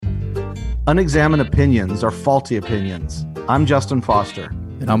Unexamined opinions are faulty opinions. I'm Justin Foster.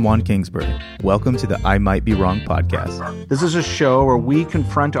 And I'm Juan Kingsbury. Welcome to the I Might Be Wrong podcast. This is a show where we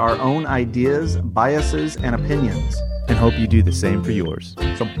confront our own ideas, biases, and opinions. And hope you do the same for yours.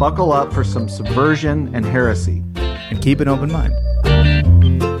 So buckle up for some subversion and heresy. And keep an open mind.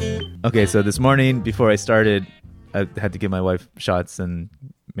 Okay, so this morning, before I started, I had to give my wife shots and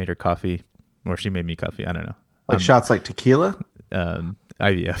made her coffee. Or she made me coffee. I don't know. Like shots like tequila?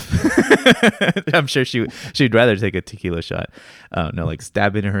 IVF. I'm sure she'd rather take a tequila shot. No, like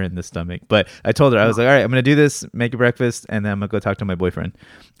stabbing her in the stomach. But I told her, I was like, all right, I'm going to do this, make a breakfast, and then I'm going to go talk to my boyfriend.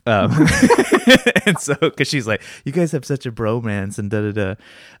 And so, because she's like, you guys have such a bromance and da-da-da.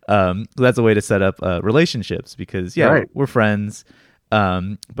 That's a way to set up relationships because, right. We're friends.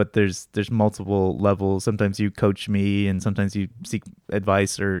 But there's multiple levels. Sometimes you coach me and sometimes you seek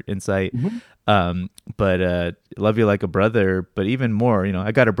advice or insight. Mm-hmm. But love you like a brother, but even more,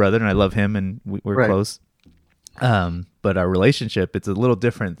 I got a brother and I love him and we're right. Close. But our relationship, it's a little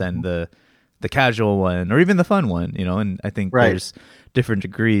different than the casual one or even the fun one, and I think right. There's different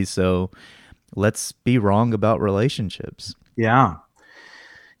degrees. So let's be wrong about relationships. Yeah.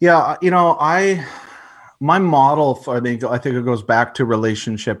 Yeah. My model for, I think it goes back to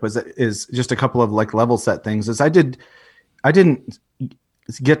relationship is just a couple of like level set things is I didn't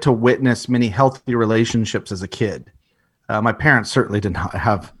get to witness many healthy relationships as a kid. My parents certainly did not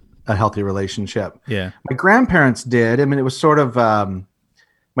have a healthy relationship. Yeah. My grandparents did. I mean, it was sort of,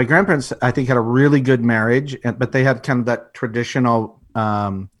 my grandparents, I think, had a really good marriage, but they had kind of that traditional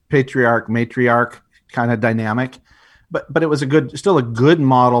patriarch, matriarch kind of dynamic. But it was still a good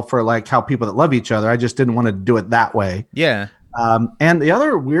model for like how people that love each other. I just didn't want to do it that way. Yeah. And the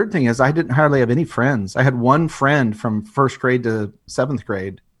other weird thing is I didn't hardly have any friends. I had one friend from first grade to seventh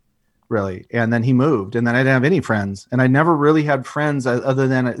grade, really. And then he moved and then I didn't have any friends. And I never really had friends other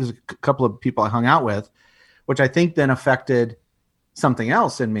than a couple of people I hung out with, which I think then affected something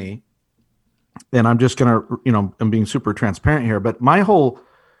else in me. And I'm just going to, I'm being super transparent here, but my whole,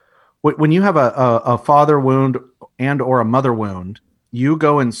 when you have a father wound and or a mother wound, you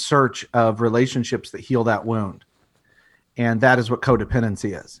go in search of relationships that heal that wound. And that is what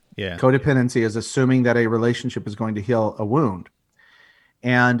codependency is. Yeah. Codependency is assuming that a relationship is going to heal a wound.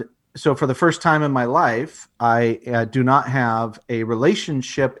 And so for the first time in my life, I do not have a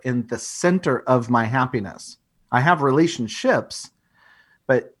relationship in the center of my happiness. I have relationships,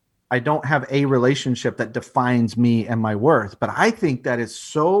 but I don't have a relationship that defines me and my worth. But I think that is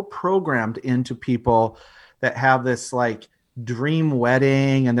so programmed into people that have this like dream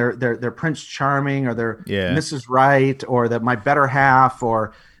wedding and they're Prince Charming or they're Mrs. Right or that my better half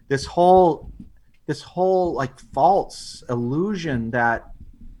or this whole like false illusion that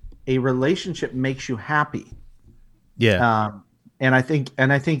a relationship makes you happy. Yeah. And I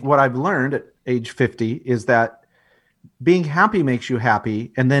think what I've learned at age 50 is that being happy makes you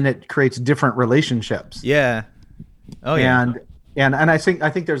happy, and then it creates different relationships. Yeah. Oh yeah. And I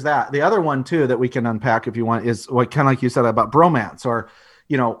think there's that. The other one too that we can unpack if you want is what kind of like you said about bromance, or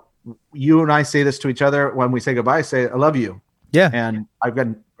you and I say this to each other when we say goodbye. Say I love you. Yeah. And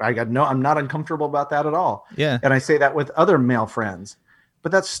I'm not uncomfortable about that at all. Yeah. And I say that with other male friends,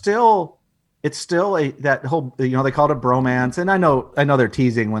 but it's still that whole they call it a bromance, and I know they're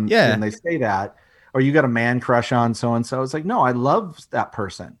teasing when they say that. Or you got a man crush on so and so. It's like, no, I love that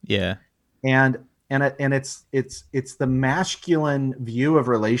person. Yeah. And it's the masculine view of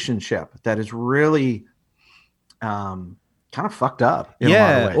relationship that is really kind of fucked up in a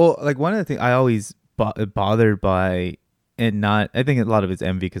lot of ways. Well, like one of the things I always bothered by, and I think a lot of it's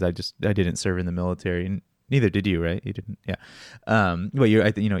envy because I didn't serve in the military, and neither did you, right? You didn't, yeah. But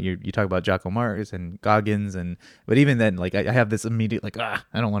you talk about Jocko Marx and Goggins, but even then, like I have this immediate like I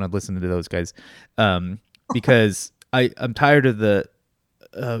don't want to listen to those guys, because I'm tired of the,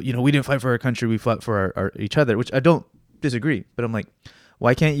 we didn't fight for our country, we fought for our each other, which I don't disagree, but I'm like,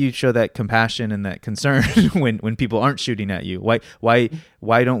 why can't you show that compassion and that concern when people aren't shooting at you? Why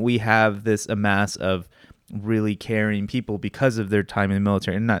don't we have this amass of really caring people because of their time in the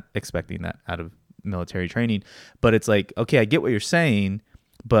military, and not expecting that out of military training, but it's like, okay, I get what you're saying,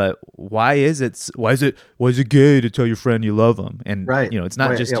 but why is it gay to tell your friend you love them? And right. It's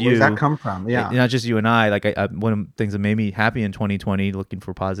not just you. Where does that come from? Yeah, not just you and I. Like one of the things that made me happy in 2020, looking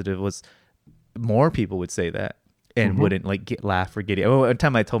for positive, was more people would say that and wouldn't like laugh or giddy. One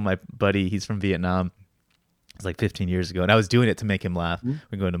time I told my buddy, he's from Vietnam. It was like 15 years ago, and I was doing it to make him laugh.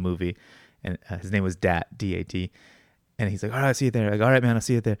 We're going to a movie, and his name was Dat, D-A-T. And he's like, all right, I'll see you there. Like, all right, man, I'll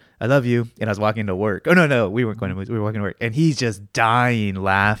see you there. I love you. And I was walking to work. Oh, no, we weren't going to, we were walking to work. And he's just dying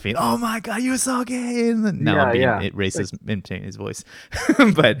laughing. Oh my God, you're so gay. And then, now I'm being it racist imitating his voice.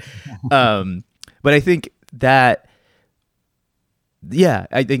 but I think that,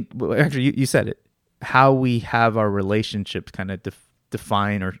 I think actually you said it, how we have our relationships kind of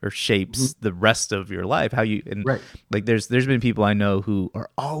define or shapes the rest of your life. How you, and like, there's been people I know who are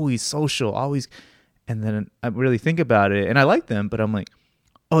always social, always, and then I really think about it and I like them, but I'm like,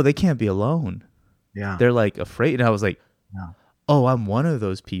 oh, they can't be alone. Yeah. They're like afraid. And I was like, oh, I'm one of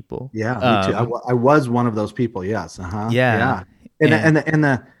those people. Yeah. Me too. I was one of those people. Yes. Yeah. And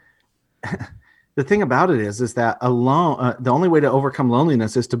the thing about it is that alone, the only way to overcome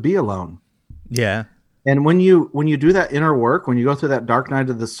loneliness is to be alone. Yeah. And when you do that inner work, when you go through that dark night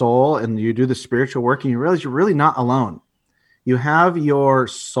of the soul and you do the spiritual work and you realize you're really not alone. You have your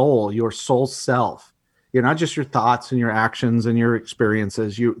soul self. You're not just your thoughts and your actions and your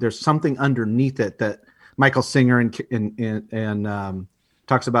experiences. There's something underneath it that Michael Singer and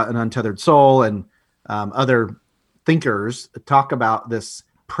talks about an untethered soul, and other thinkers talk about this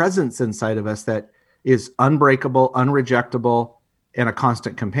presence inside of us that is unbreakable, unrejectable, and a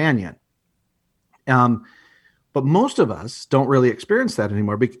constant companion. But most of us don't really experience that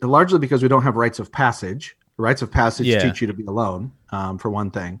anymore, largely because we don't have rites of passage. Rites of passage teach you to be alone, for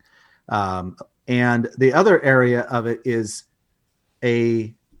one thing. And the other area of it is I'll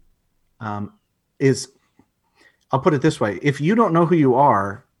put it this way. If you don't know who you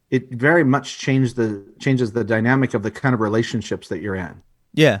are, it very much changes the dynamic of the kind of relationships that you're in.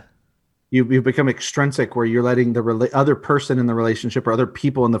 Yeah. You become extrinsic, where you're letting the other person in the relationship or other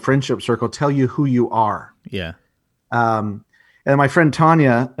people in the friendship circle tell you who you are. Yeah. And my friend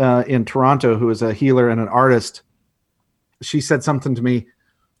Tanya in Toronto, who is a healer and an artist, she said something to me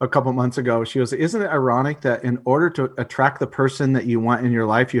a couple months ago. She goes, isn't it ironic that in order to attract the person that you want in your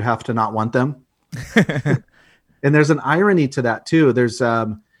life, you have to not want them? And there's an irony to that too. There's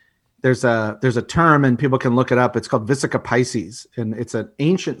a term, and people can look it up. It's called Vesica Piscis, and it's an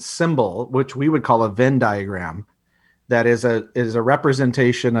ancient symbol, which we would call a Venn diagram, that is a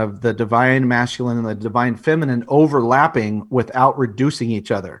representation of the divine masculine and the divine feminine overlapping without reducing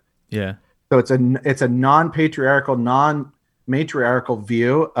each other. Yeah. So it's a non-patriarchal, non-matriarchal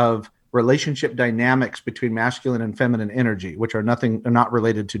view of relationship dynamics between masculine and feminine energy, which are not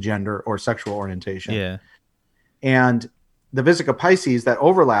related to gender or sexual orientation. Yeah. And the Vesica Piscis, that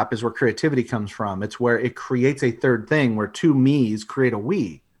overlap is where creativity comes from. It's where it creates a third thing, where two me's create a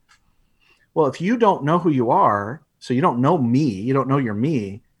we. Well, if you don't know who you are, so you don't know me, you don't know your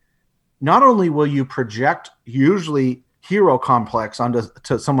me, not only will you project usually hero complex onto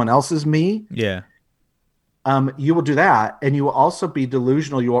someone else's me. Yeah. You will do that, and you will also be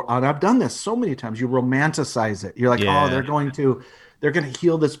delusional. And I've done this so many times. You romanticize it. You're like, oh, they're going to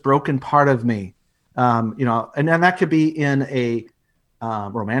heal this broken part of me. And then that could be in a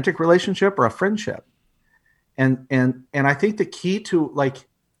romantic relationship or a friendship. And I think the key to, like,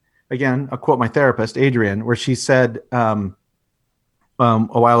 again, I'll quote my therapist, Adrienne, where she said a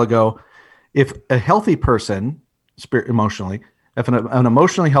while ago, if a healthy person, emotionally, if an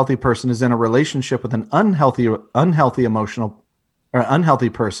emotionally healthy person is in a relationship with an unhealthy emotional or unhealthy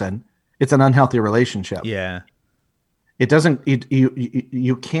person, it's an unhealthy relationship. Yeah. It doesn't,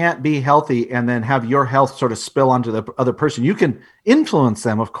 you can't be healthy and then have your health sort of spill onto the other person. You can influence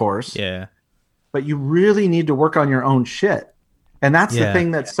them, of course. Yeah. But you really need to work on your own shit. And that's the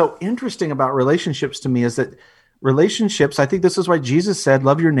thing that's so interesting about relationships to me, is that relationships, I think this is why Jesus said,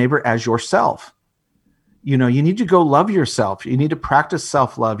 love your neighbor as yourself. You need to go love yourself. You need to practice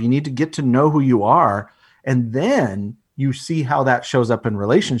self-love. You need to get to know who you are. And then you see how that shows up in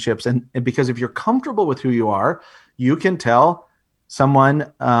relationships. And because if you're comfortable with who you are, you can tell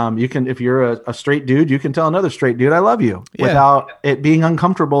someone, if you're a straight dude, you can tell another straight dude, I love you, without it being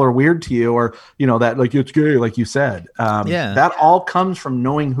uncomfortable or weird to you, or, that like, it's gay, like you said. That all comes from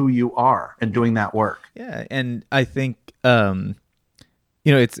knowing who you are and doing that work. Yeah. And I think,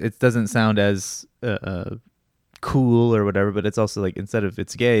 it doesn't sound as cool or whatever, but it's also like, instead of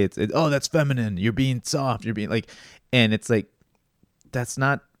it's gay, it's oh, that's feminine, you're being soft, you're being like, and it's like, that's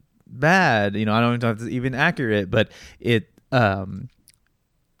not bad, I don't know if it's even accurate, but it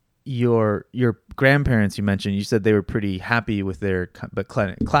your grandparents, you mentioned, you said they were pretty happy with their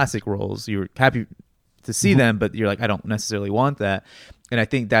classic roles. You were happy to see them, but you're like, I don't necessarily want that. And I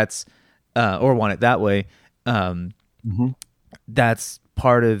think that's or want it that way. That's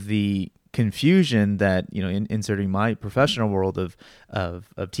part of the confusion that, in inserting my professional world of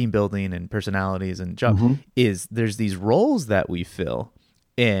team building and personalities and job, is there's these roles that we fill.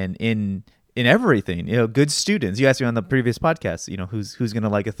 And in everything. Good students. You asked me on the previous podcast, who's going to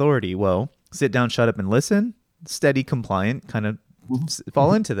like authority. Well, sit down, shut up, and listen. Steady, compliant, kind of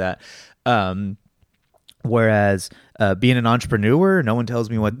fall into that. Whereas being an entrepreneur, no one tells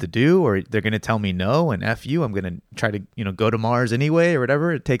me what to do, or they're going to tell me no, and F you, I'm going to try to, go to Mars anyway, or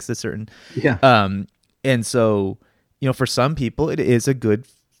whatever. It takes a certain, and so, for some people, it is a good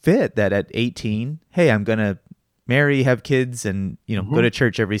fit that at 18, hey, I'm going to marry, have kids, and, go to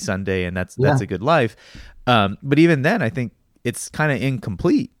church every Sunday, and that's a good life. But even then, I think it's kind of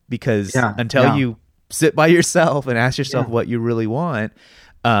incomplete, because until you sit by yourself and ask yourself what you really want,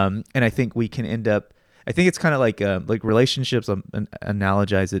 and I think we can end up, I think it's kind of like relationships.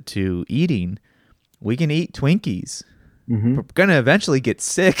 Analogize it to eating. We can eat Twinkies. We're gonna eventually get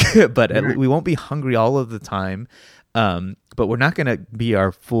sick, but we won't be hungry all of the time. But we're not gonna be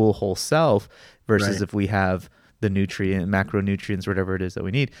our full whole self. Versus if we have the macronutrients, whatever it is that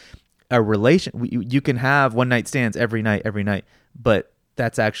we need. You can have one night stands every night, but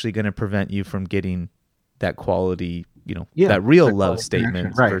that's actually going to prevent you from getting that quality, that real love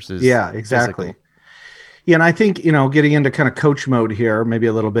statement versus exactly. Physical. Yeah, and I think, getting into kind of coach mode here, maybe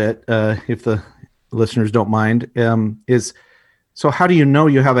a little bit, if the listeners don't mind, is, so how do you know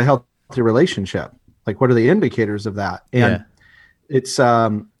you have a healthy relationship? Like, what are the indicators of that? And it's,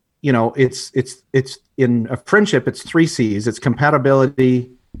 it's in a friendship, it's 3 C's. It's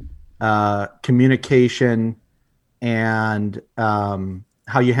compatibility, communication, and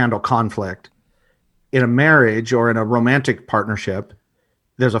how you handle conflict. In a marriage or in a romantic partnership,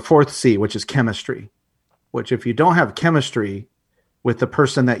 there's a 4th C, which is chemistry. Which, if you don't have chemistry with the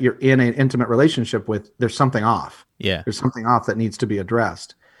person that you're in an intimate relationship with, there's something off. Yeah. There's something off that needs to be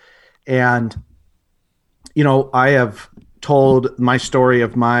addressed. And, I have told my story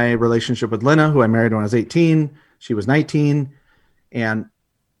of my relationship with Lena, who I married when I was 18. She was 19. And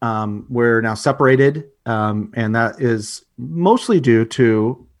we're now separated. And that is mostly due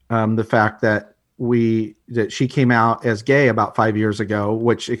to the fact that she came out as gay about 5 years ago,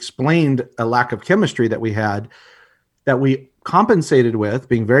 which explained a lack of chemistry that we had, that we compensated with,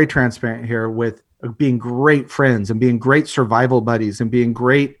 being very transparent here, with being great friends and being great survival buddies and being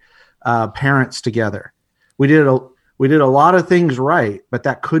great parents together. We did a lot of things right, but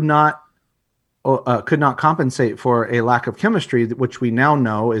that could not compensate for a lack of chemistry, which we now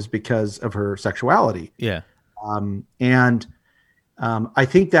know is because of her sexuality. Yeah. I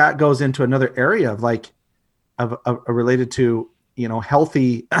think that goes into another area of related to,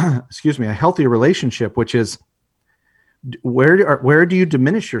 healthy, a healthy relationship, which is where do you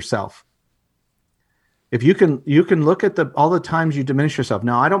diminish yourself? If you can look at all the times you diminish yourself.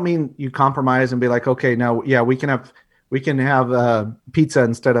 Now, I don't mean you compromise and be like, okay, now, we can have pizza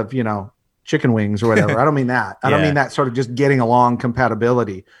instead of, chicken wings or whatever. I don't mean that. I don't mean that sort of just getting along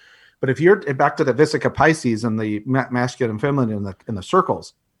compatibility. But if you're back to the Vesica Pisces and the masculine and feminine in the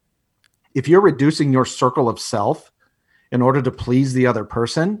circles, if you're reducing your circle of self in order to please the other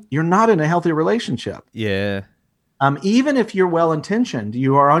person, you're not in a healthy relationship. Yeah. Even if you're well-intentioned,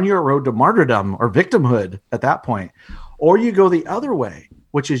 you are on your road to martyrdom or victimhood at that point. Or you go the other way,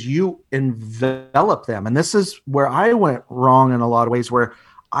 which is you envelop them. And this is where I went wrong in a lot of ways, where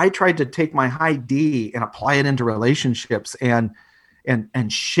I tried to take my high D and apply it into relationships and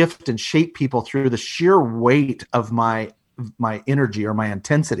shift and shape people through the sheer weight of my energy or my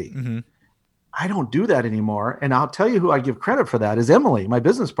intensity. Mm-hmm. I don't do that anymore. And I'll tell you who I give credit for that is Emily, my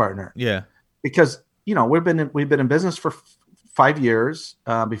business partner. Yeah. Because, we've been in business for 5 years.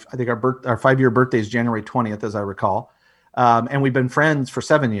 I think our 5-year birthday is January 20th, as I recall. And we've been friends for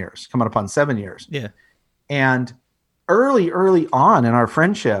 7 years, coming up on 7 years. Yeah. And early on in our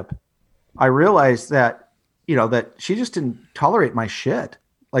friendship, I realized that, that she just didn't tolerate my shit.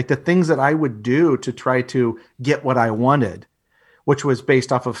 Like the things that I would do to try to get what I wanted, which was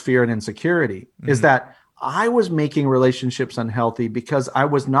based off of fear and insecurity, is that I was making relationships unhealthy because I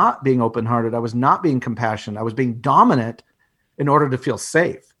was not being open-hearted. I was not being compassionate. I was being dominant in order to feel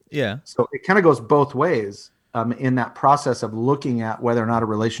safe. Yeah. So it kind of goes both ways in that process of looking at whether or not a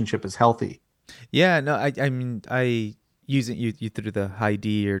relationship is healthy. Yeah. No, I mean, using you through the high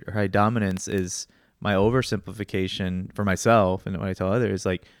D or high dominance is my oversimplification for myself, and what I tell others,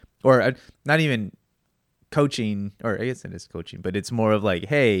 or not even coaching, or I guess it is coaching, but it's more of like,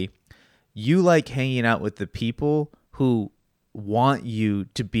 hey, you like hanging out with the people who want you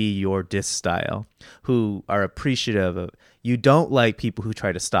to be your disc style, who are appreciative of. You don't like people who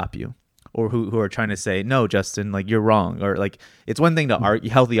try to stop you, or who are trying to say, no, Justin, you're wrong, or it's one thing to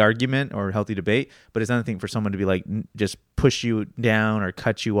healthy argument or healthy debate, but it's another thing for someone to be just push you down or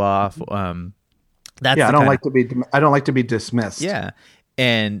cut you off. I don't like to be dismissed. Yeah.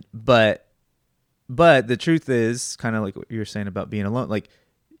 But But the truth is, kind of like what you were saying about being alone, like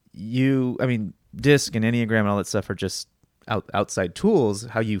I mean, DISC and Enneagram and all that stuff are just outside tools.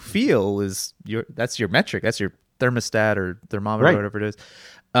 How you feel is that's your metric. That's your thermostat or thermometer, Right. or whatever it is.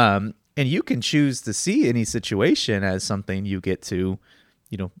 And you can choose to see any situation as something you get to,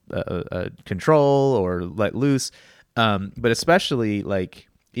 control or let loose. But especially like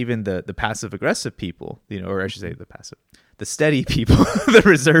even the passive aggressive people, or I should say the steady people, the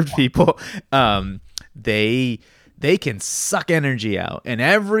reserved people, they can suck energy out, and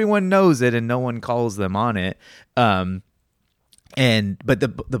everyone knows it, and no one calls them on it. But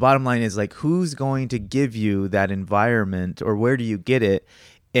the bottom line is, like, who's going to give you that environment, or where do you get it?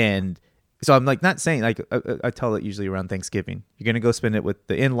 And so I'm like, not saying, like, I tell it usually around Thanksgiving, you're gonna go spend it with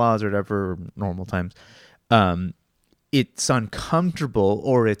the in-laws or whatever, normal times. It's uncomfortable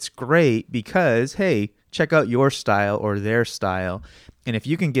or it's great because, hey, check out your style or their style. And if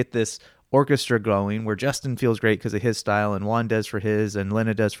you can get this orchestra going where Justin feels great because of his style, and Juan does for his, and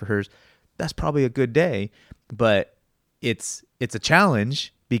Lena does for hers, that's probably a good day. But it's a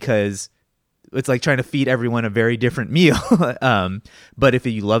challenge because it's like trying to feed everyone a very different meal. But if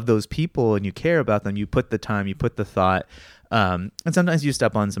you love those people and you care about them, you put the time, you put the thought, and sometimes you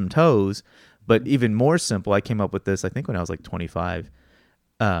step on some toes. But even more simple, I came up with this, I think, when I was like 25.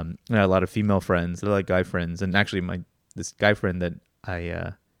 And I had a lot of female friends. They're like guy friends. And actually, this guy friend that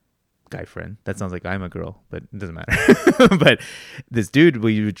guy friend, that sounds like I'm a girl, but it doesn't matter. But this dude,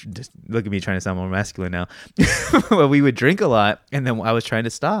 we would just look at me trying to sound more masculine now. Well, we would drink a lot, and then I was trying to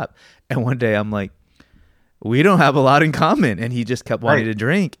stop. And one day I'm like, we don't have a lot in common. And he just kept wanting to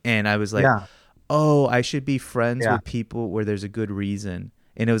drink. And I was like, oh, I should be friends with people where there's a good reason.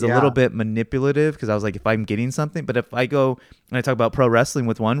 And it was a little bit manipulative because I was like, if I'm getting something, but if I go and I talk about pro wrestling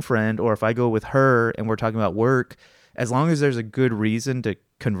with one friend, or if I go with her and we're talking about work, as long as there's a good reason to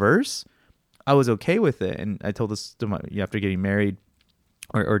converse, I was okay with it. And I told this to after getting married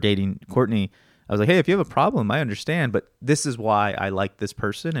or dating Courtney, I was like, hey, if you have a problem, I understand, but this is why I like this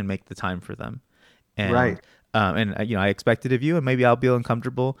person, and make the time for them. And, I expect it of you, and maybe I'll be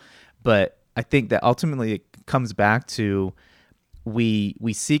uncomfortable, but I think that ultimately it comes back to, we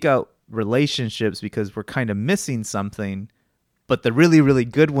seek out relationships because we're kind of missing something, but the really, really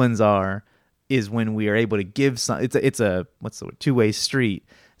good ones is when we are able to give some. It's a what's the word, two-way street.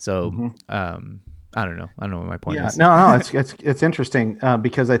 So I don't know what my point is. No, it's interesting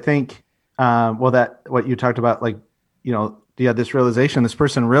because I think that what you talked about, like, this realization, this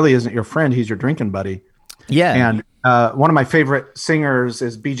person really isn't your friend, he's your drinking buddy. Yeah. And one of my favorite singers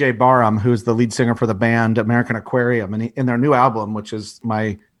is BJ Barham, who's the lead singer for the band American Aquarium, and in their new album, which is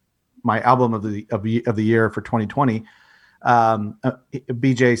my album of the year for 2020,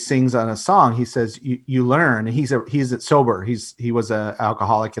 BJ sings on a song. He says, "You learn." And he's sober. He was an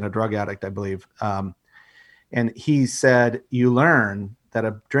alcoholic and a drug addict, I believe. And he said, "You learn that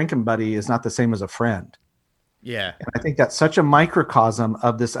a drinking buddy is not the same as a friend." Yeah. And I think that's such a microcosm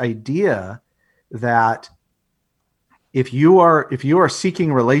of this idea that if you are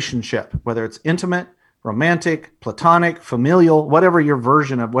seeking relationship, whether it's intimate, romantic, platonic, familial, whatever your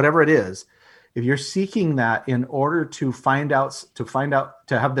version of whatever it is, if you're seeking that in order to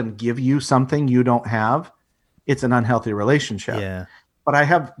have them give you something you don't have, it's an unhealthy relationship. Yeah. But I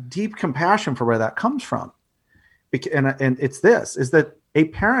have deep compassion for where that comes from. And it's this, is that a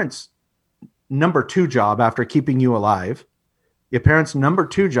parent's number 2 job after keeping you alive, your parent's number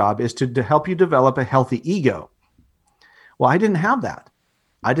 2 job is to help you develop a healthy ego. Well, I didn't have that.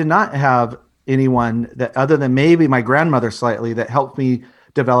 I did not have anyone that, other than maybe my grandmother slightly, that helped me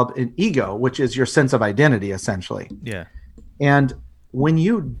develop an ego, which is your sense of identity, essentially. Yeah. And when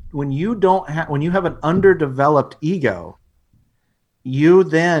you have an underdeveloped ego, you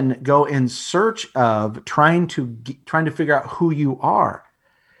then go in search of trying to figure out who you are.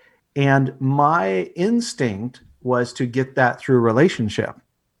 And my instinct was to get that through relationship.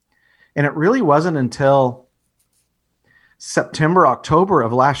 And it really wasn't until September, October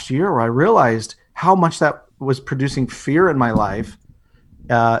of last year where I realized how much that was producing fear in my life,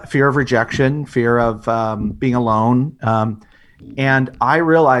 fear of rejection, fear of being alone. And I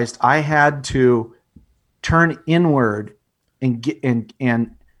realized I had to turn inward and get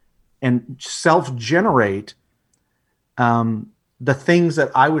and self-generate the things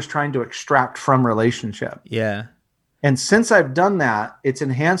that I was trying to extract from relationship. Yeah. And since I've done that, it's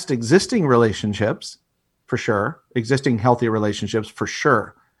enhanced existing relationships, for sure. Existing healthy relationships, for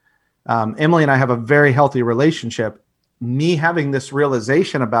sure. Emily and I have a very healthy relationship. Me having this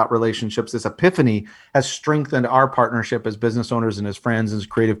realization about relationships, this epiphany, has strengthened our partnership as business owners and as friends, as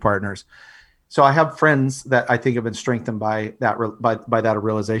creative partners. So I have friends that I think have been strengthened by that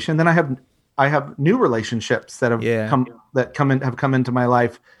realization. Then I I have new relationships that have Yeah. come into my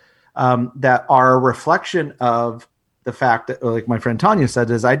life that are a reflection of the fact that, like my friend Tanya said,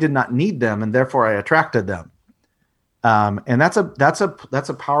 is I did not need them, and therefore I attracted them. And that's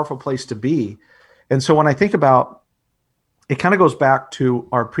a powerful place to be. And so when I think about, it kind of goes back to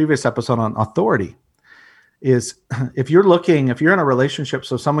our previous episode on authority, is if you're in a relationship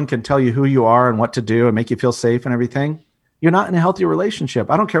so someone can tell you who you are and what to do and make you feel safe and everything, you're not in a healthy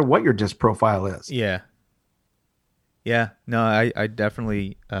relationship. I don't care what your DISC profile is. Yeah. Yeah, no, I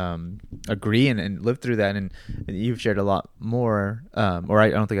definitely agree and lived through that, and you've shared a lot more, or I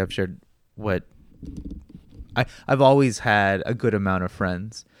don't think I've shared what I've always had a good amount of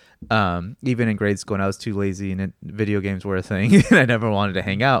friends. Even in grade school when I was too lazy and video games were a thing and I never wanted to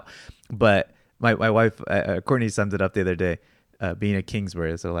hang out. But my wife, Courtney, summed it up the other day, being a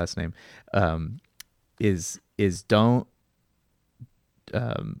Kingsbury is her last name, is don't,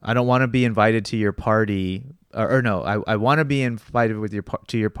 I don't want to be invited to your party, or no, I want to be invited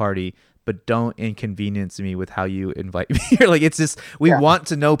to your party, but don't inconvenience me with how you invite me. Like, it's just, we want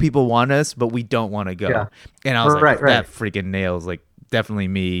to know people want us, but we don't want to go. Yeah. And I was like, that freaking nails, like, definitely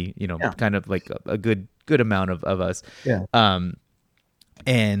me, kind of like a good amount of us. Yeah.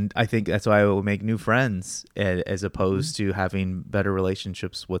 And I think that's why I will make new friends as opposed to having better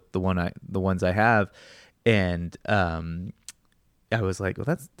relationships with the ones I have. And I was like, well,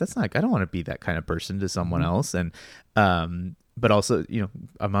 that's not, I don't want to be that kind of person to someone else. And but also,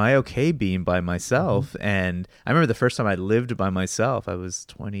 am I okay being by myself? And I remember the first time I lived by myself, I was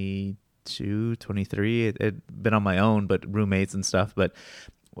 22, 23. It had been on my own, but roommates and stuff. But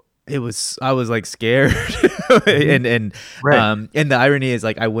I was like scared. and the irony is,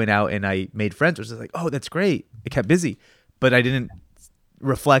 like, I went out and I made friends, which is like, oh, that's great. It kept busy, but I didn't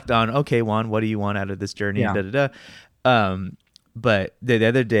reflect on, okay, Juan, what do you want out of this journey? Yeah. But the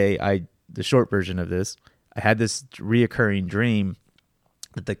other day, the short version of this, I had this reoccurring dream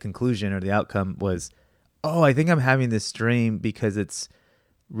that the conclusion or the outcome was, oh, I think I'm having this dream because it's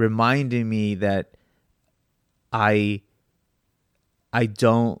reminding me that I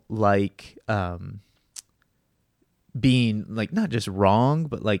don't like being, like, not just wrong,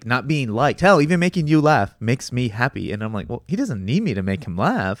 but like not being liked. Hell, even making you laugh makes me happy. And I'm like, well, he doesn't need me to make him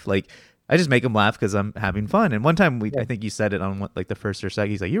laugh. Like, I just make him laugh because I'm having fun. And one time I think you said it on the first or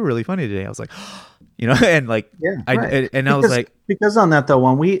second. He's like, "You're really funny today." I was like, and like, I was like, because on that though,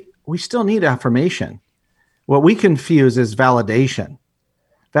 when we still need affirmation. What we confuse is validation.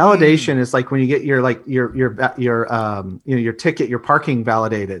 Validation is like when you get your ticket, your parking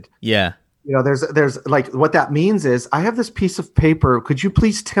validated. Yeah. There's like, what that means is, I have this piece of paper. Could you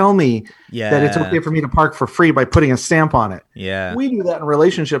please tell me that it's okay for me to park for free by putting a stamp on it? Yeah. We do that in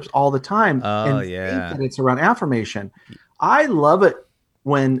relationships all the time. Oh, and yeah. think that it's around affirmation. I love it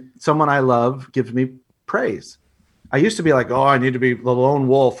when someone I love gives me praise. I used to be like, oh, I need to be the lone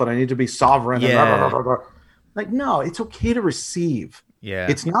wolf and I need to be sovereign. Yeah. And blah, blah, blah, blah, blah. Like, no, it's okay to receive. Yeah.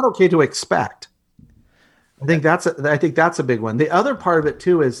 It's not okay to expect. I think that's a big one. The other part of it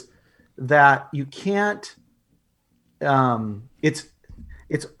too is that you can't, it's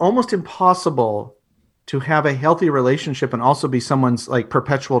almost impossible to have a healthy relationship and also be someone's like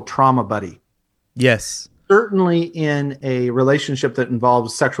perpetual trauma buddy. Yes. Certainly in a relationship that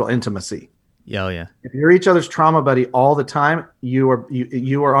involves sexual intimacy. Yeah, oh yeah. If you're each other's trauma buddy all the time, you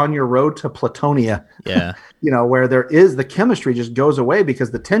are on your road to platonia. Yeah. Where the chemistry just goes away because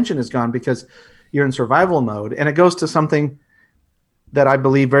the tension is gone because you're in survival mode. And it goes to something that I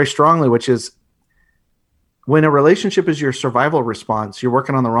believe very strongly, which is, when a relationship is your survival response, you're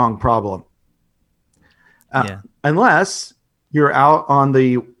working on the wrong problem. Unless you're out on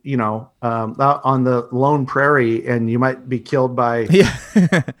the, out on the lone prairie and you might be killed by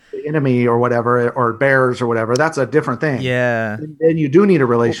the enemy or whatever, or bears or whatever. That's a different thing. Yeah. And you do need a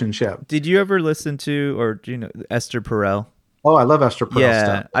relationship. Did you ever listen to, or do you know Esther Perel? Oh, I love Esther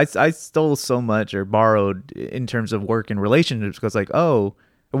Perel stuff. I stole so much, or borrowed, in terms of work and relationships, because like, oh,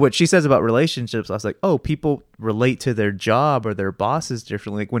 what she says about relationships, I was like, oh, people relate to their job or their bosses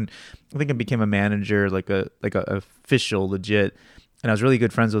differently. Like, when I think I became a manager, like a official, legit, and I was really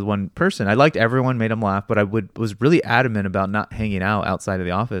good friends with one person. I liked everyone, made them laugh, but I was really adamant about not hanging out outside of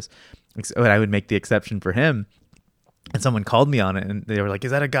the office. But I would make the exception for him. And someone called me on it, and they were like, "Is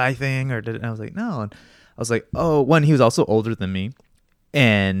that a guy thing?" And I was like, "No." And I was like, "Oh, one, he was also older than me,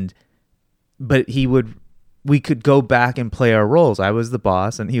 but we could go back and play our roles. I was the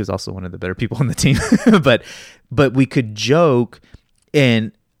boss, and he was also one of the better people on the team. but we could joke,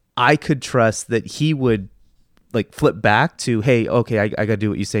 and I could trust that he would like flip back to, hey, okay, I got to do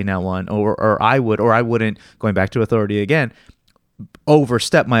what you say now, Juan, or I wouldn't, going back to authority again.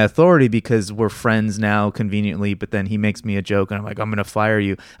 overstep my authority because we're friends now conveniently, but then he makes me a joke and I'm like, I'm going to fire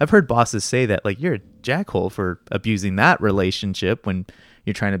you. I've heard bosses say that, like, you're a jackhole for abusing that relationship when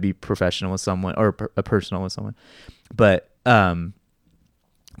you're trying to be professional with someone or personal with someone. But, damn,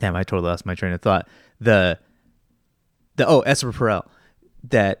 I totally lost my train of thought. Esther Perel,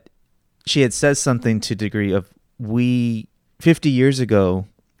 that she had said something to the degree of, 50 years ago,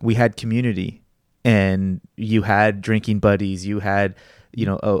 we had community and you had drinking buddies, you had,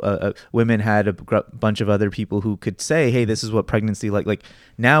 women had a bunch of other people who could say, hey, this is what pregnancy like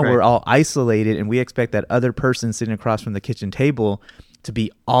now we're all isolated and we expect that other person sitting across from the kitchen table to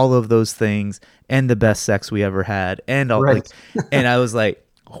be all of those things and the best sex we ever had. And all and I was like,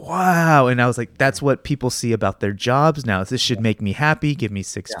 wow. And I was like, that's what people see about their jobs now. This should make me happy, give me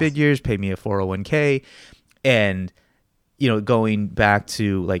six figures, pay me a 401k. And, going back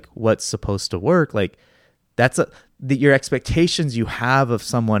to like what's supposed to work, like that's your expectations you have of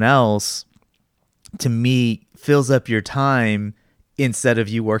someone else, to me, fills up your time instead of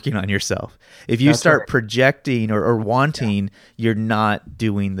you working on yourself. If you start projecting or wanting, you're not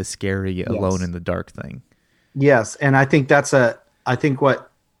doing the scary alone in the dark thing. Yes. And I think I think what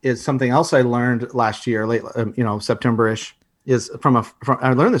is something else I learned last year, late, September-ish, is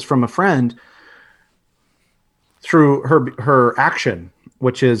I learned this from a friend through her action,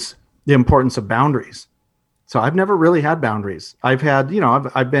 which is the importance of boundaries. So I've never really had boundaries. I've had,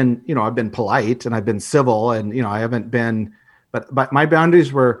 I've been polite and I've been civil and, I haven't been, but my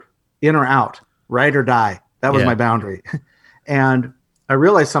boundaries were in or out, ride or die. That was my boundary. And I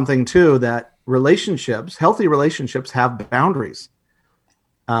realized something too, that healthy relationships have boundaries.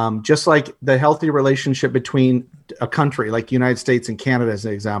 Just like the healthy relationship between a country like the United States and Canada, as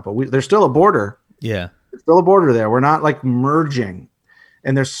an example, there's still a border. Yeah. There's still a border there. We're not like merging.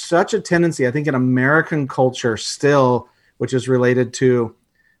 And there's such a tendency, I think, in American culture still, which is related to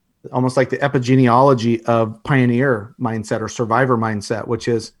almost like the epigenealogy of pioneer mindset or survivor mindset, which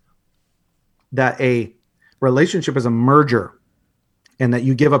is that a relationship is a merger and that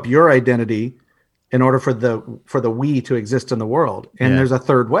you give up your identity in order for the we to exist in the world. And there's a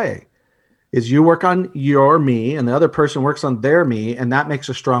third way, is you work on your me and the other person works on their me, and that makes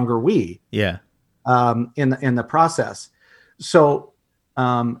a stronger we. Yeah. In the process. So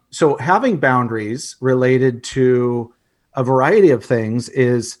having boundaries related to a variety of things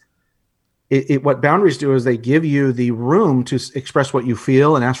is what boundaries do is they give you the room to express what you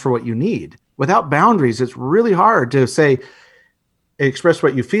feel and ask for what you need. Without boundaries, it's really hard to say, express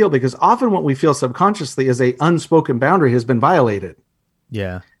what you feel, because often what we feel subconsciously is a unspoken boundary has been violated.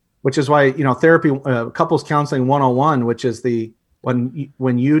 Yeah. Which is why, therapy, couples counseling 101, which is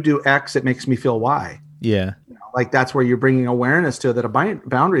when you do X, it makes me feel Y. Yeah. Like that's where you're bringing awareness to that a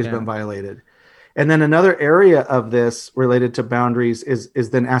boundary has been violated. And then another area of this related to boundaries is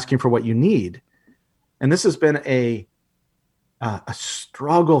then asking for what you need. And this has been a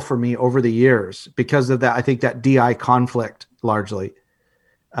struggle for me over the years because of that. I think that DI conflict largely.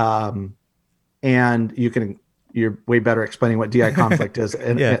 And you're way better explaining what DI conflict is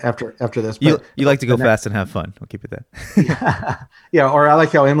after this. But you like to go fast and have fun. We'll keep it that. Yeah. Or I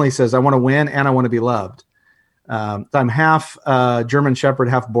like how Emily says, I want to win and I want to be loved. I'm half German Shepherd,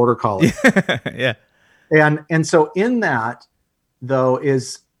 half Border Collie. Yeah. And so in that, though,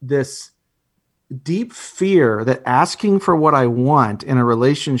 is this deep fear that asking for what I want in a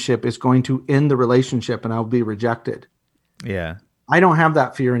relationship is going to end the relationship and I'll be rejected. Yeah. I don't have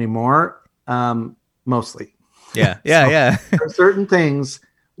that fear anymore, mostly. Yeah. Yeah. There are certain things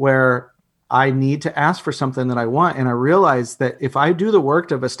where I need to ask for something that I want. And I realize that if I do the work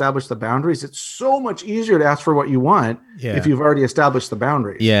to establish the boundaries, it's so much easier to ask for what you want if you've already established the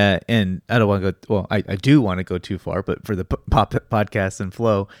boundaries. Yeah. And I don't want to go, well, I do want to go too far, but for the podcast and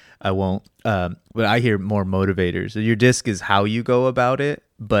flow, I won't. But I hear more motivators. So your disc is how you go about it.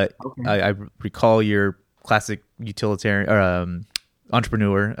 But I recall your classic utilitarian or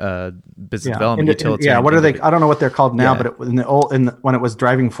entrepreneur, business development, utilitarian. Yeah, what are they? I don't know what they're called now, but when it was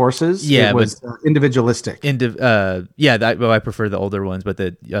driving forces, it was individualistic. I prefer the older ones, but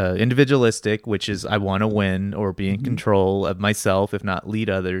the individualistic, which is I want to win or be in control of myself, if not lead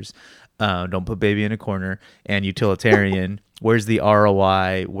others. Don't put baby in a corner. And utilitarian. Where's the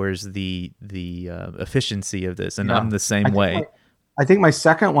ROI? Where's the efficiency of this? And I'm the same way. I think my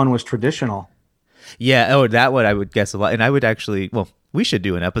second one was traditional. Yeah. Oh, that one I would guess a lot. And I would actually, we should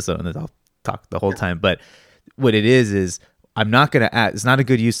do an episode on this. I'll talk the whole time. But what it is I'm not going to add, it's not a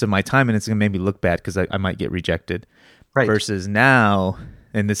good use of my time and it's going to make me look bad because I might get rejected. Right. Versus now,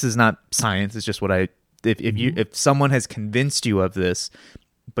 and this is not science, it's just what if someone has convinced you of this,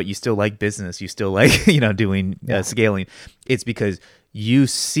 but you still like business, you still like doing scaling. It's because you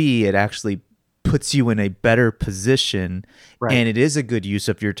see it actually puts you in a better position, Right. and it is a good use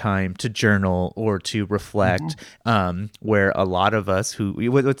of your time to journal or to reflect. Where a lot of us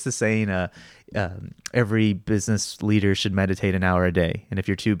what's the saying, every business leader should meditate an hour a day, and if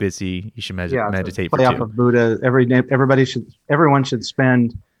you're too busy, you should meditate for Play off 2. of Buddha. Everyone should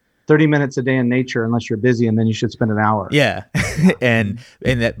spend 30 minutes a day in nature unless you're busy, and then you should spend an hour. Yeah. and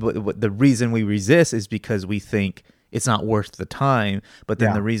that the reason we resist is because we think it's not worth the time. But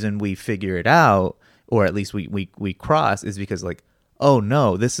then the reason we figure it out, or at least we cross, is because like, oh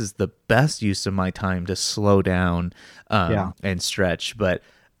no, this is the best use of my time to slow down and stretch. But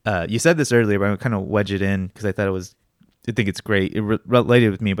you said this earlier, but I'm kind of wedge it in because I think it's great. It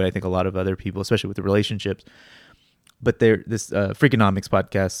related with me, but I think a lot of other people, especially with the relationships. But this Freakonomics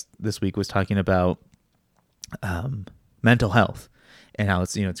podcast this week was talking about mental health and how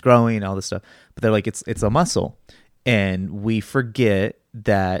it's growing and all this stuff. But they're like, it's a muscle, and we forget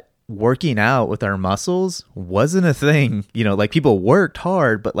that working out with our muscles wasn't a thing. Like people worked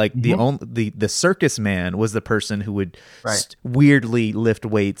hard, but like the circus man was the person who would weirdly lift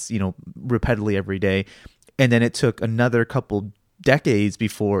weights, repeatedly every day, and then it took another couple decades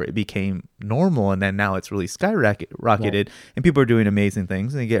before it became normal, and then now it's really skyrocketed, and people are doing amazing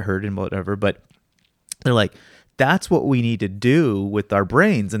things and they get hurt and whatever. But they're like, that's what we need to do with our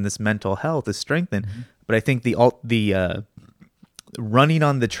brains, and this mental health is strengthened. But I think the running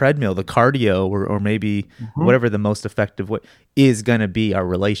on the treadmill, the cardio, or maybe whatever the most effective way is going to be our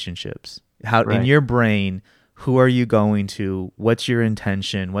relationships. How in your brain, who are you going to? What's your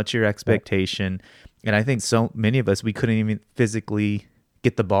intention? What's your expectation? And I think so many of us, we couldn't even physically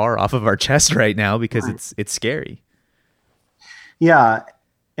get the bar off of our chest right now because it's scary. Yeah.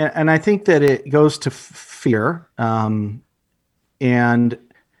 And I think that it goes to fear. And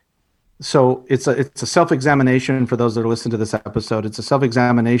so it's a self-examination for those that are listening to this episode. It's a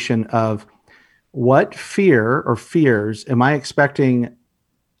self-examination of what fear or fears am I expecting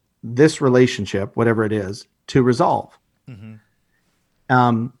this relationship, whatever it is, to resolve.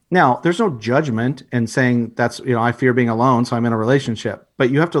 Now, there's no judgment in saying that's, I fear being alone, so I'm in a relationship.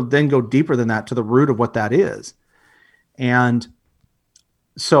 But you have to then go deeper than that to the root of what that is. And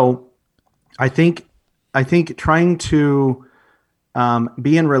so I think trying to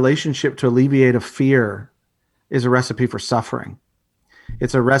be in relationship to alleviate a fear is a recipe for suffering.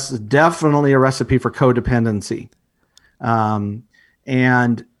 It's definitely a recipe for codependency.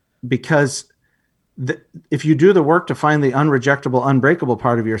 And because if you do the work to find the unrejectable, unbreakable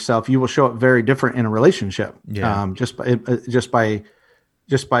part of yourself, you will show up very different in a relationship. Just by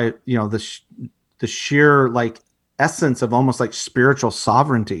the sheer like essence of almost like spiritual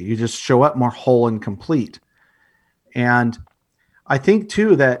sovereignty. You just show up more whole and complete. And I think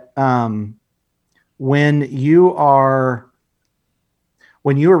too that when you're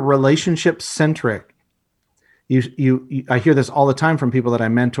relationship centric, I hear this all the time from people that I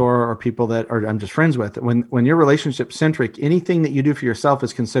mentor or people that I'm just friends with. When you're relationship centric, anything that you do for yourself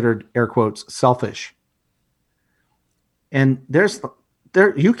is considered, air quotes, selfish. And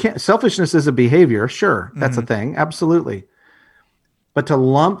selfishness is a behavior. Sure. That's a thing. Absolutely. But to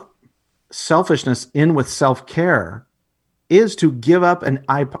lump selfishness in with self-care is to give up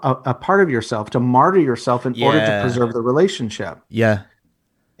a part of yourself, to martyr yourself in order to preserve the relationship. Yeah.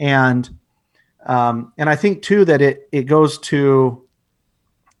 And I think too that it goes to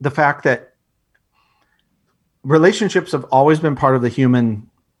the fact that relationships have always been part of the human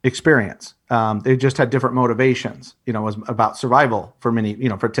experience. They just had different motivations. It was about survival for many,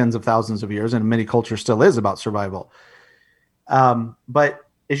 for tens of thousands of years, and many cultures still is about survival. But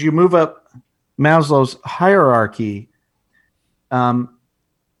as you move up Maslow's hierarchy,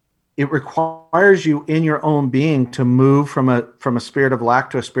 it requires you in your own being to move from a spirit of lack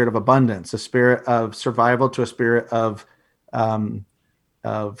to a spirit of abundance, a spirit of survival to a spirit of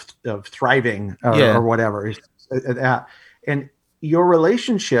thriving or whatever. And your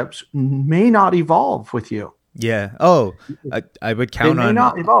relationships may not evolve with you. Yeah. Oh, I would count on. They may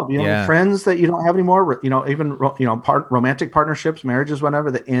not evolve. Friends that you don't have anymore. Even romantic partnerships, marriages,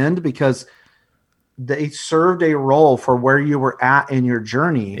 whatever, that end because they served a role for where you were at in your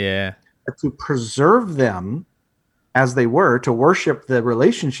journey. Yeah. To preserve them as they were, to worship the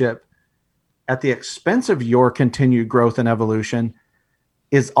relationship at the expense of your continued growth and evolution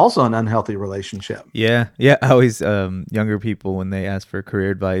is also an unhealthy relationship. Yeah. Yeah. I always, younger people, when they ask for career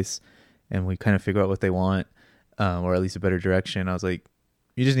advice and we kind of figure out what they want, or at least a better direction, I was like,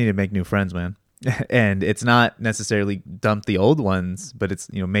 you just need to make new friends, man. And it's not necessarily dump the old ones, but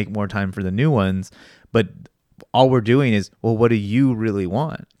it's, make more time for the new ones. But all we're doing is, well, what do you really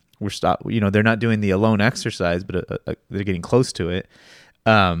want? They're not doing the alone exercise, but they're getting close to it.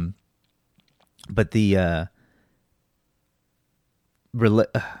 But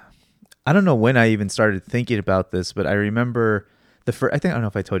I don't know when I even started thinking about this, but I remember I don't know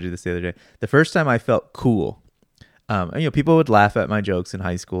if I told you this the other day. The first time I felt cool, people would laugh at my jokes in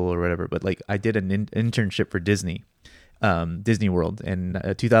high school or whatever, but like I did an internship for Disney World in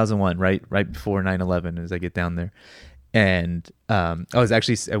 2001, right before 9/11, as I get down there. And I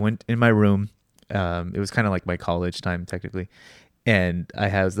went in my room. It was kind of like my college time technically. And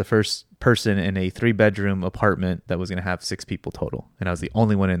I was the first person in a 3-bedroom apartment that was going to have 6 people total. And I was the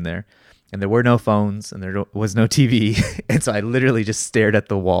only one in there. And there were no phones and there was no TV. And so I literally just stared at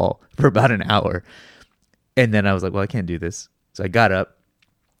the wall for about an hour. And then I was like, well, I can't do this. So I got up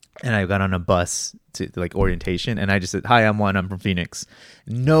and I got on a bus to like orientation. And I just said, hi, I'm Juan. I'm from Phoenix.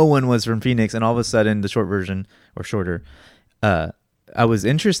 No one was from Phoenix. And all of a sudden, the short version or shorter, I was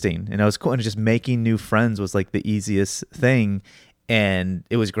interesting and I was cool. And just making new friends was like the easiest thing. And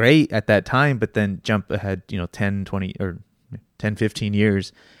it was great at that time. But then jump ahead, 10, 20 or 10, 15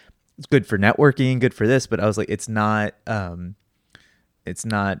 years. It's good for networking, good for this, but I was like, it's not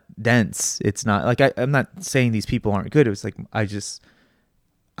dense. It's not like, I'm not saying these people aren't good. It was like,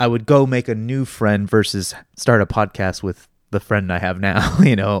 I would go make a new friend versus start a podcast with the friend I have now,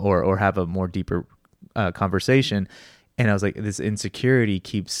 or have a more deeper conversation. And I was like, this insecurity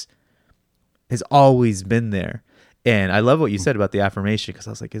has always been there. And I love what you said about the affirmation, because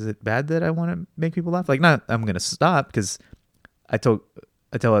I was like, is it bad that I want to make people laugh? Like, not, I'm going to stop, because I tell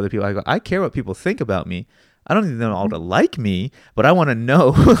other people, I go, I care what people think about me. I don't need them all to like me, but I want to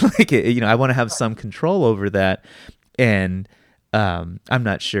know, I want to have some control over that. And I'm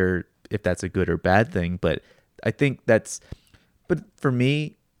not sure if that's a good or bad thing, but I think but for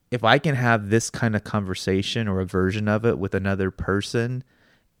me, if I can have this kind of conversation or a version of it with another person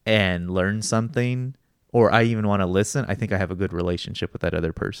and learn something, or I even want to listen, I think I have a good relationship with that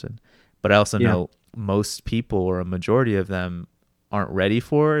other person. But I also know most people, or a majority of them, aren't ready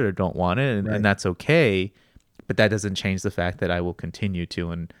for it or don't want it, and that's okay. But that doesn't change the fact that I will continue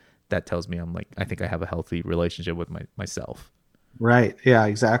to, and that tells me I think I have a healthy relationship with myself. Right. Yeah,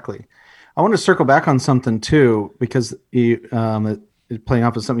 exactly. I want to circle back on something too, because you playing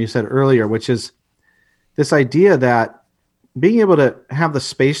off of something you said earlier, which is this idea that being able to have the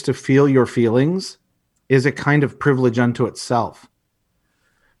space to feel your feelings is a kind of privilege unto itself.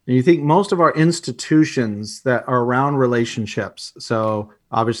 And you think most of our institutions that are around relationships, so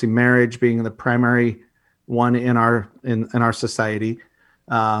obviously marriage being the primary one in our society,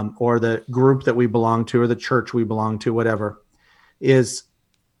 or the group that we belong to, or the church we belong to, whatever, is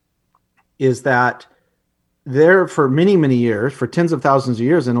that there for many, many years, for tens of thousands of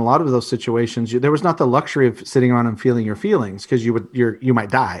years, in a lot of those situations, there was not the luxury of sitting around and feeling your feelings, because you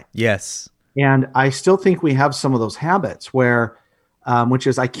might die. Yes. And I still think we have some of those habits where, which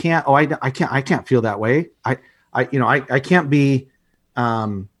is I can't feel that way. I can't be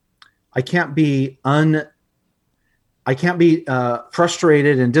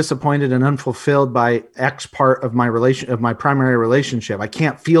frustrated and disappointed and unfulfilled by X part of my primary relationship. I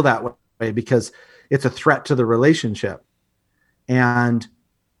can't feel that way because it's a threat to the relationship. And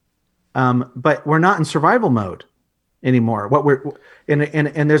but we're not in survival mode anymore.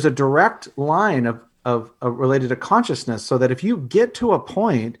 And there's a direct line of related to consciousness, so that if you get to a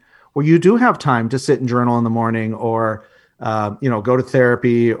point where you do have time to sit and journal in the morning, or go to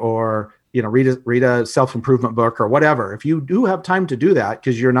therapy, or read a self-improvement book or whatever, if you do have time to do that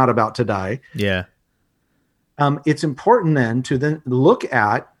because you're not about to die, it's important then to look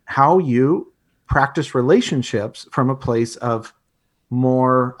at how you practice relationships from a place of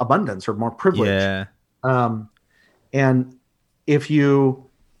more abundance or more privilege. And if you're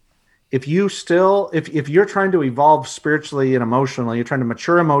trying to evolve spiritually and emotionally, you're trying to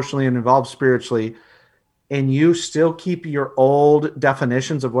mature emotionally and evolve spiritually, and you still keep your old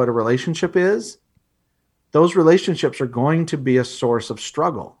definitions of what a relationship is, those relationships are going to be a source of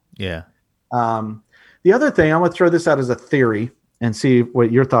struggle. Yeah. The other thing, I'm going to throw this out as a theory and see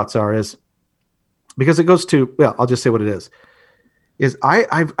what your thoughts are, is because it goes to, well, I'll just say what it is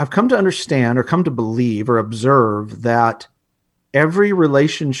I've come to understand, or come to believe, or observe that every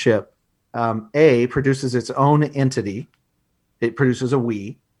relationship, produces its own entity. It produces a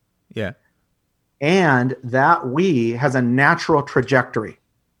we. Yeah. And that we has a natural trajectory.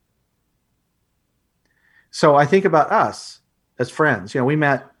 So I think about us as friends. We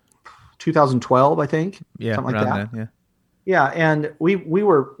met 2012, I think. Yeah, something like that. Yeah. Yeah, and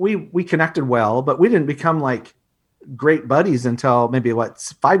we connected well, but we didn't become great buddies until maybe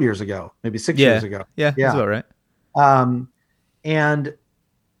 5 years ago, maybe 6 years ago. Yeah, that's about right. Um, and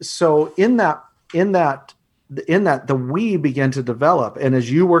so in that the we began to develop, and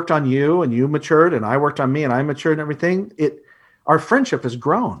as you worked on you and you matured and I worked on me and I matured and everything, our friendship has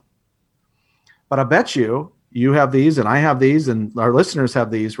grown. But I bet you have these and I have these and our listeners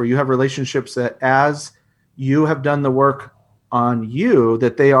have these, where you have relationships that as you have done the work on you,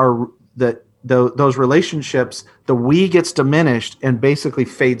 that those relationships, the we gets diminished and basically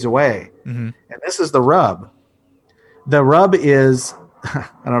fades away. Mm-hmm. And this is the rub. The rub is, I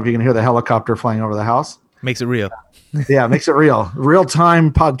don't know if you can hear the helicopter flying over the house. Makes it real. Yeah, makes it real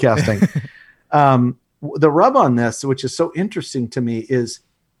time podcasting. The rub on this, which is so interesting to me, is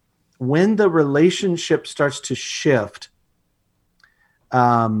when the relationship starts to shift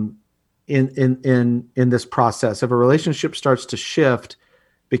in this process. If a relationship starts to shift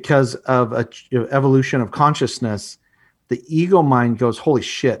because of a evolution of consciousness, the ego mind goes, holy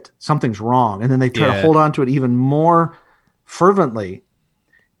shit, something's wrong. And then they try to hold on to it even more fervently.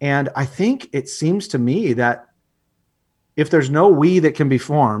 And I think it seems to me that if there's no we that can be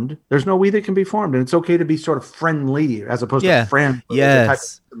formed, there's no we that can be formed. And it's okay to be sort of friendly as opposed to friend. Yes. Type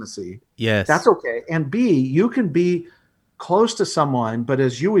of intimacy. Yes. That's okay. And B, you can be close to someone, but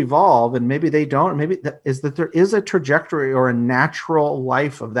as you evolve, and maybe they don't, maybe that there is a trajectory or a natural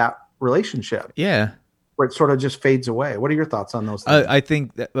life of that relationship. Yeah. Where it sort of just fades away. What are your thoughts on those things? I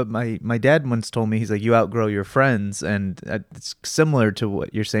think that my dad once told me, he's like, you outgrow your friends, and it's similar to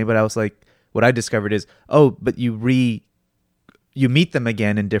what you're saying. But I was like, what I discovered is, but you meet them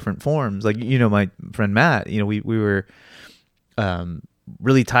again in different forms. Like, my friend Matt, we were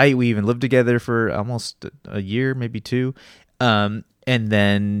really tight. We even lived together for almost a year, maybe two, and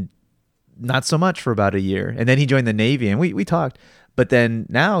then not so much for about a year, and then he joined the Navy, and we talked. But then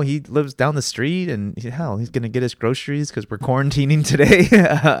now he lives down the street, and he's going to get us groceries because we're quarantining today.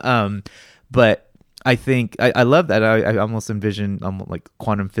 But I think I love that. I almost envision like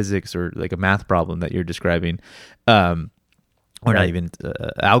quantum physics or like a math problem that you're describing, or not even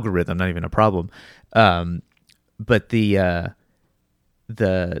algorithm, not even a problem. But the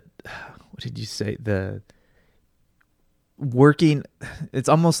what did you say? The working, it's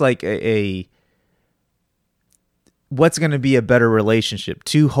almost like a what's going to be a better relationship?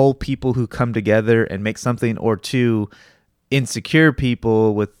 Two whole people who come together and make something, or two insecure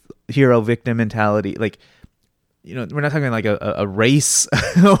people with hero victim mentality? Like, we're not talking like a race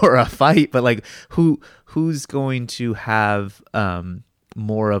or a fight, but like who's going to have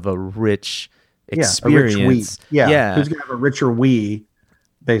more of a rich experience? A rich we. Yeah. Who's going to have a richer we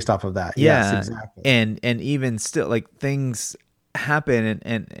based off of that? Yeah. Yes, exactly. And even still, like, things happen,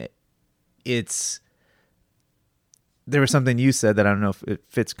 and it's, there was something you said that I don't know if it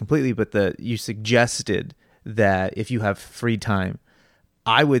fits completely, but you suggested that if you have free time,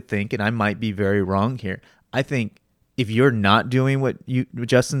 I would think, and I might be very wrong here, I think if you're not doing what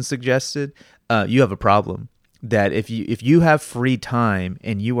Justin suggested, you have a problem. That if you have free time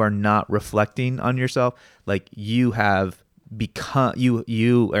and you are not reflecting on yourself, like you have become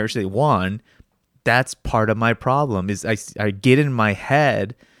or say one, that's part of my problem. Is I get in my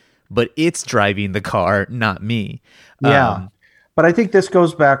head, but it's driving the car, not me. Yeah. But I think this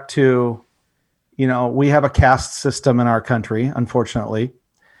goes back to, we have a caste system in our country, unfortunately.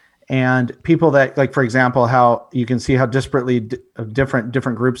 And people that, like, for example, how you can see how disparately different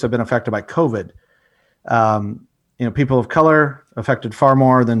groups have been affected by COVID. People of color affected far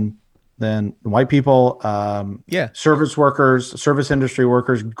more than white people. Service workers, service industry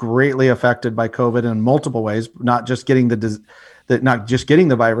workers, greatly affected by COVID in multiple ways, not just getting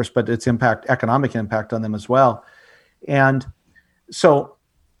the virus, but its economic impact on them as well. And so,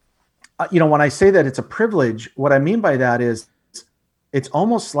 when I say that it's a privilege, what I mean by that is it's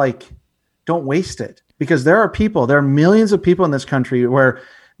almost like, don't waste it, because there are millions of people in this country where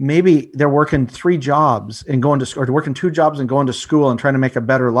maybe they're working 3 jobs and or working 2 jobs and going to school and trying to make a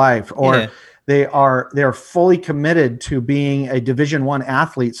better life, or they're fully committed to being a Division I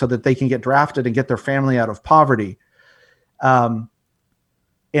athlete so that they can get drafted and get their family out of poverty. And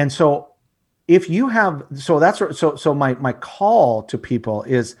so if you have, so my call to people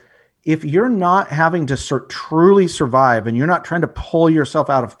is, if you're not having to truly survive and you're not trying to pull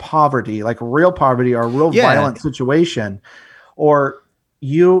yourself out of poverty, like real poverty or a real violent situation, or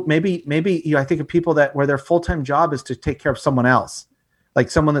maybe I think of people where their full-time job is to take care of someone else,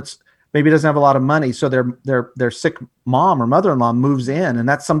 like someone that's maybe doesn't have a lot of money. So their sick mom or mother-in-law moves in, and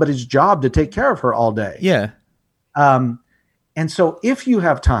that's somebody's job to take care of her all day. Yeah. And so if you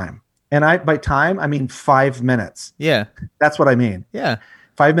have time, and by time, I mean 5 minutes. Yeah. That's what I mean. Yeah.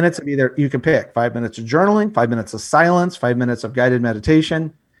 5 minutes of either, you can pick 5 minutes of journaling, 5 minutes of silence, 5 minutes of guided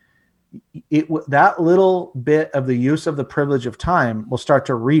meditation. that little bit of the use of the privilege of time will start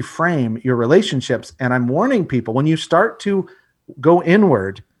to reframe your relationships. And I'm warning people, when you start to go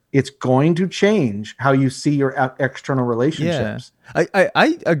inward, it's going to change how you see your external relationships. Yeah,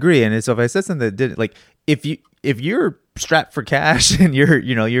 I agree. And so if I said something that didn't, like, if you're strapped for cash and you're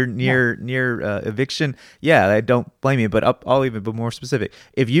near eviction, yeah, I don't blame you. But I'll even be more specific.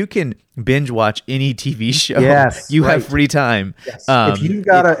 If you can binge watch any TV show, you have free time. Yes.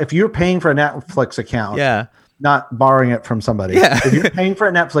 If you're paying for a Netflix account, not borrowing it from somebody. Yeah. If you're paying for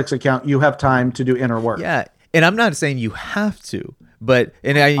a Netflix account, you have time to do inner work. Yeah. And I'm not saying you have to, but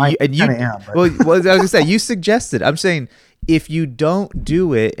I was gonna say, you suggested. I'm saying, if you don't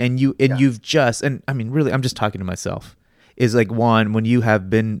do it you've just, and I mean, really, I'm just talking to myself, is like, one, when you have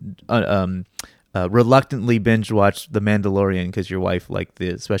been reluctantly binge watched The Mandalorian because your wife liked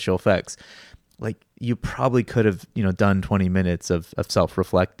the special effects, like, you probably could have, done 20 minutes of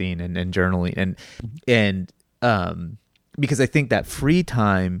self-reflecting and journaling and because I think that free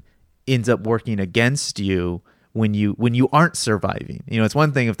time ends up working against you when you aren't surviving. It's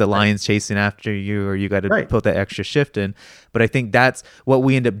one thing if the lion's chasing after you, or you got to put that extra shift in. But I think that's what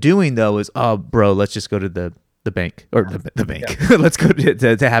we end up doing, though, is, oh, bro, let's just go to the bank, or the bank. Yeah. Let's go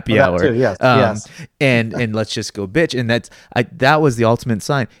to happy hour. Too, yes. And let's just go bitch. And that was the ultimate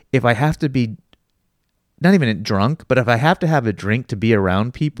sign. If I have to be not even drunk, but if I have to have a drink to be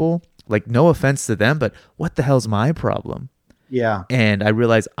around people, like, no offense to them, but what the hell's my problem? Yeah. And I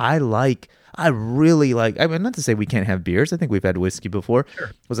realized I really like, I mean, not to say we can't have beers. I think we've had whiskey before. Sure.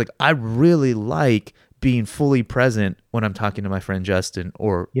 I was like, I really like being fully present when I'm talking to my friend Justin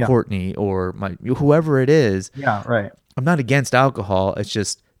or Courtney or whoever it is. Yeah, right. I'm not against alcohol. It's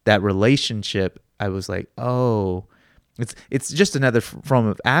just that relationship. I was like, oh, it's just another form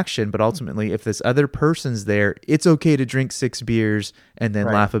of action. But ultimately, if this other person's there, it's okay to drink 6 beers and then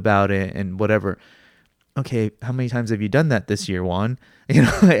laugh about it and whatever. Okay, how many times have you done that this year, Juan?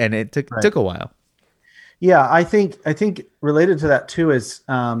 And it took a while. Yeah, I think related to that too is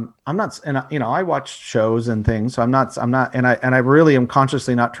I'm not, and I watch shows and things, so I'm not, and I really am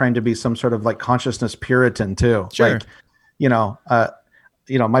consciously not trying to be some sort of like consciousness Puritan too. Sure. Like,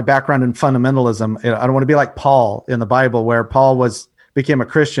 my background in fundamentalism, I don't want to be like Paul in the Bible, where Paul became a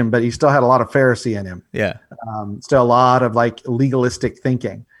Christian, but he still had a lot of Pharisee in him. Yeah. Still a lot of like legalistic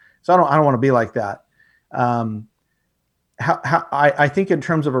thinking. So I don't want to be like that. I think in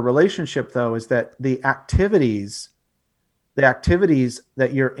terms of a relationship, though, is that the activities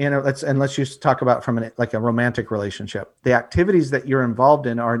that you're in, let's just talk about from like a romantic relationship. The activities that you're involved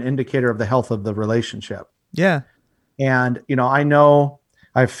in are an indicator of the health of the relationship. Yeah. And, I know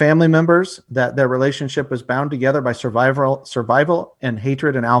I have family members that their relationship was bound together by survival and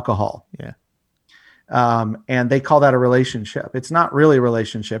hatred and alcohol. Yeah. And they call that a relationship. It's not really a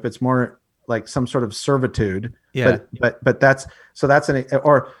relationship. It's more like some sort of servitude. Yeah. But that's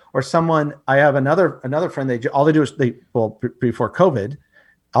someone, I have another friend, before COVID,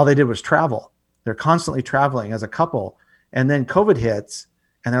 all they did was travel. They're constantly traveling as a couple. And then COVID hits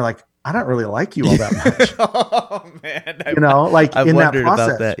and they're like, I don't really like you all that much. Oh man. I've in that process.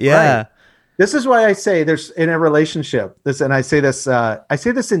 About that. Yeah. Right? This is why I say there's in a relationship and I say this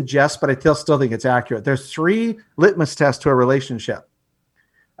in jest, but I still think it's accurate. There's 3 litmus tests to a relationship.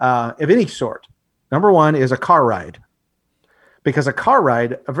 Of any sort. Number 1 is a car ride, because a car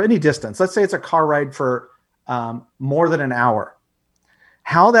ride of any distance, let's say it's a car ride for more than an hour,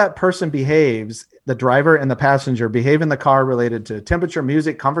 how that person behaves, the driver and the passenger behave in the car related to temperature,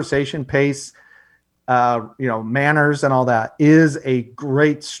 music, conversation, pace, manners and all that, is a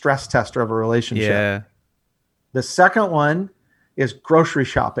great stress tester of a relationship. Yeah. The second one is grocery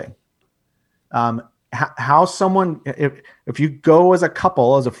shopping. How someone, if you go as a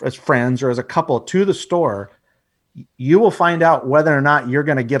couple, as friends or as a couple to the store, you will find out whether or not you're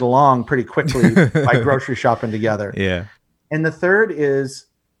going to get along pretty quickly by grocery shopping together. Yeah. And the third is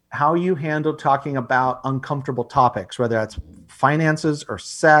how you handle talking about uncomfortable topics, whether that's finances or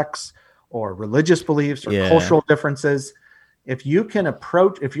sex or religious beliefs or cultural differences. If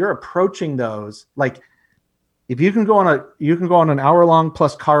you're approaching those, like if you can go on an hour-long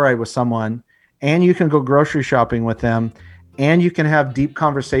plus car ride with someone, and you can go grocery shopping with them, and you can have deep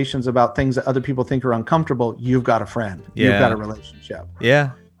conversations about things that other people think are uncomfortable, you've got a friend. Yeah. You've got a relationship. Yeah.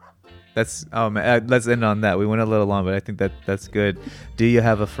 Let's end on that. We went a little long, but I think that's good. Do you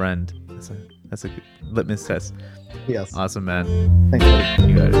have a friend? That's a good litmus test. Yes. Awesome, man. Thanks,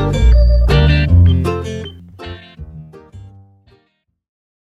 buddy. You got it.